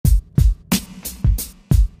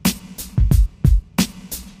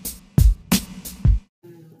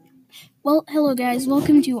Well, hello guys,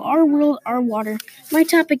 welcome to Our World, Our Water. My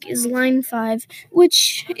topic is Line 5,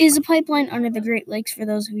 which is a pipeline under the Great Lakes for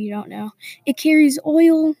those of you who don't know. It carries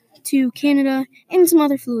oil to Canada and some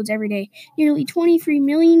other fluids every day. Nearly 23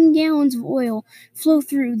 million gallons of oil flow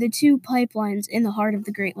through the two pipelines in the heart of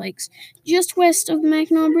the Great Lakes, just west of the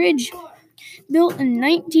Mackinac Bridge. Built in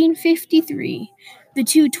 1953, the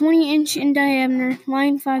two 20-inch in diameter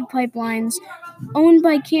Line 5 pipelines, owned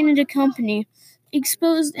by Canada Company,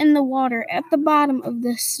 exposed in the water at the bottom of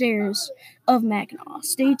the stairs of Mackinac.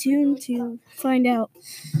 Stay tuned to find out.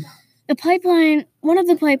 One of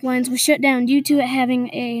the pipelines was shut down due to it having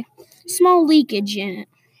a small leakage in it.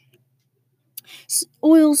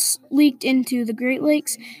 Oil leaked into the Great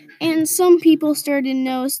Lakes, and some people started to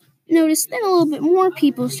notice, then a little bit more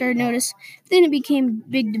people started to notice. Then it became a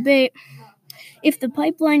big debate if the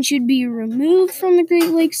pipeline should be removed from the Great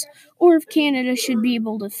Lakes or if Canada should be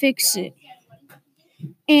able to fix it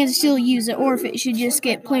and still use it, or if it should just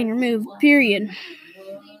get plain removed, period.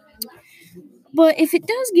 But if it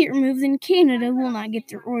does get removed, then Canada will not get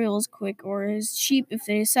their oil as quick or as cheap if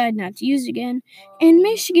they decide not to use it again, and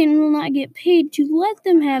Michigan will not get paid to let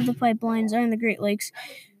them have the pipelines on the Great Lakes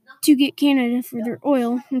to get Canada for their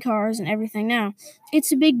oil and cars and everything now.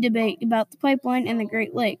 It's a big debate about the pipeline and the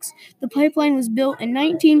Great Lakes. The pipeline was built in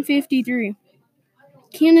 1953.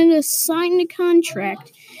 Canada signed a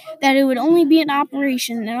contract that it would only be in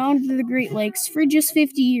operation under the Great Lakes for just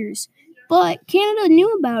 50 years. But Canada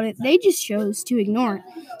knew about it, they just chose to ignore it.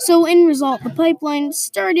 So, in result, the pipeline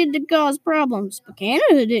started to cause problems. But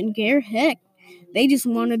Canada didn't care. Heck, they just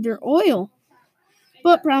wanted their oil.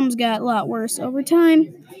 But problems got a lot worse over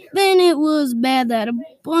time. Then it was bad that a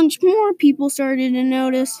bunch more people started to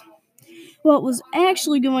notice what was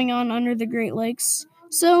actually going on under the Great Lakes.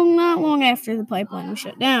 So not long after the pipeline was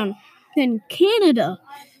shut down, then Canada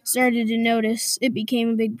started to notice it became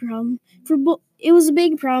a big problem it was a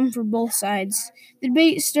big problem for both sides. The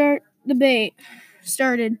debate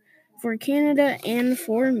started for Canada and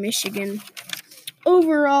for Michigan.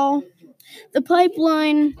 Overall, the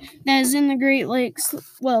pipeline that is in the Great Lakes,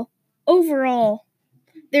 overall,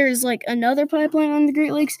 there is like another pipeline on the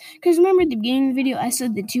Great Lakes. Because remember at the beginning of the video, I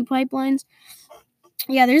said the two pipelines?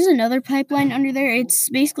 Yeah, there's another pipeline under there. It's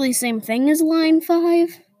basically the same thing as Line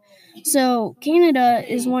 5. So Canada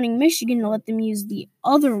is wanting Michigan to let them use the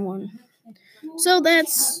other one. So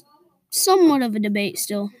that's somewhat of a debate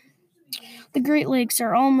still. The Great Lakes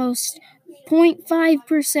are almost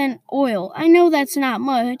 0.5% oil. I know that's not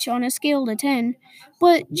much on a scale to 10,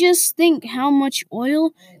 but just think how much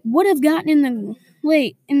oil would have gotten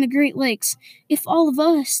in the Great Lakes if all of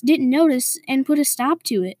us didn't notice and put a stop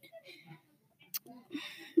to it.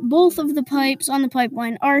 Both of the pipes on the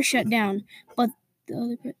pipeline are shut down, but the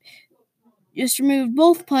other just removed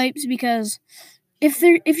both pipes because if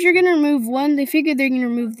you're gonna remove one, they figured they're gonna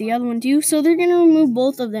remove the other one too, so they're gonna remove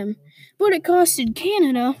both of them. But it costed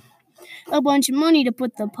Canada a bunch of money to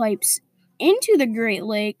put the pipes into the Great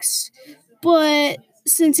Lakes, but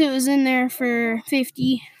since it was in there for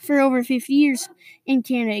over 50 years and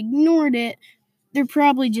Canada ignored it, they're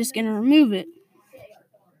probably just gonna remove it.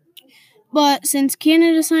 But since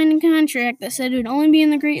Canada signed a contract that said it would only be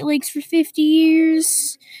in the Great Lakes for 50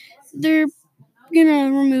 years, they're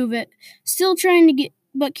gonna remove it.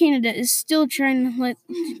 But Canada is still trying to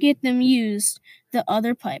get them use the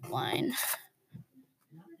other pipeline.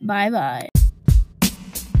 Bye bye.